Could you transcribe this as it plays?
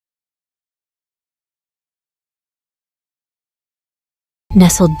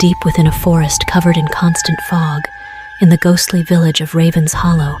Nestled deep within a forest covered in constant fog, in the ghostly village of Raven's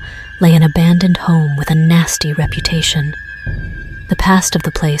Hollow lay an abandoned home with a nasty reputation. The past of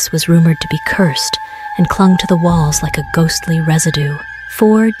the place was rumored to be cursed and clung to the walls like a ghostly residue.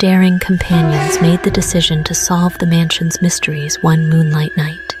 4 daring companions made the decision to solve the mansion's mysteries one moonlight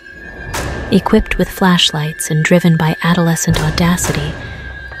night. Equipped with flashlights and driven by adolescent audacity,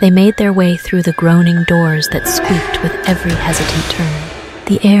 they made their way through the groaning doors that squeaked with every hesitant turn.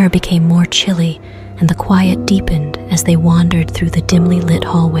 The air became more chilly, and the quiet deepened as they wandered through the dimly lit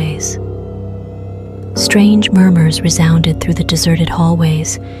hallways. Strange murmurs resounded through the deserted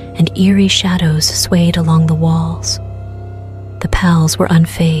hallways, and eerie shadows swayed along the walls. The pals were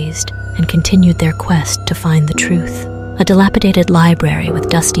unfazed and continued their quest to find the truth. A dilapidated library with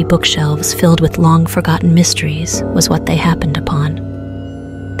dusty bookshelves filled with long-forgotten mysteries was what they happened upon.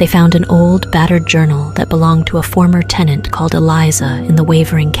 They found an old, battered journal that belonged to a former tenant called Eliza in the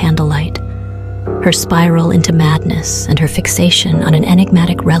wavering candlelight. Her spiral into madness and her fixation on an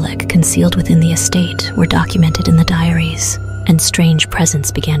enigmatic relic concealed within the estate were documented in the diaries, and strange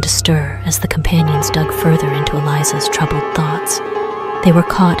presence began to stir as the companions dug further into Eliza's troubled thoughts. They were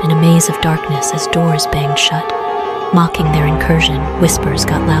caught in a maze of darkness as doors banged shut. Mocking their incursion, whispers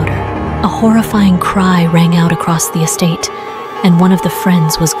got louder. A horrifying cry rang out across the estate, and one of the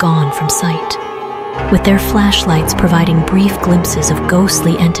friends was gone from sight. With their flashlights providing brief glimpses of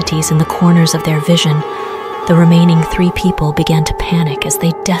ghostly entities in the corners of their vision, the remaining 3 people began to panic as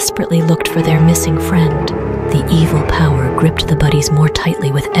they desperately looked for their missing friend. The evil power gripped the buddies more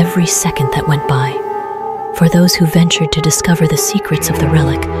tightly with every second that went by. For those who ventured to discover the secrets of the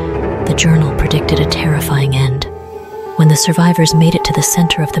relic, the journal predicted a terrifying end. When the survivors made it to the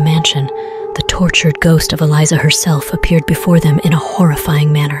center of the mansion, the tortured ghost of Eliza herself appeared before them in a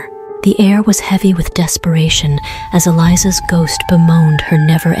horrifying manner. The air was heavy with desperation as Eliza's ghost bemoaned her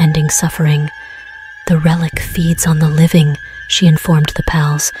never-ending suffering. "The relic feeds on the living," she informed the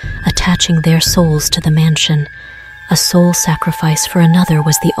pals, attaching their souls to the mansion. A soul sacrifice for another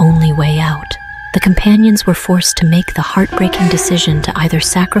was the only way out. The companions were forced to make the heartbreaking decision to either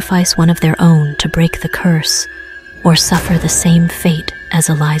sacrifice one of their own to break the curse, or suffer the same fate as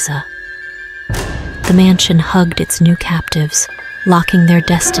Eliza. The mansion hugged its new captives, locking their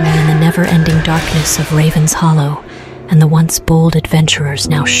destiny in the never-ending darkness of Raven's Hollow, and the once bold adventurers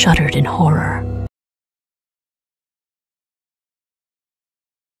now shuddered in horror.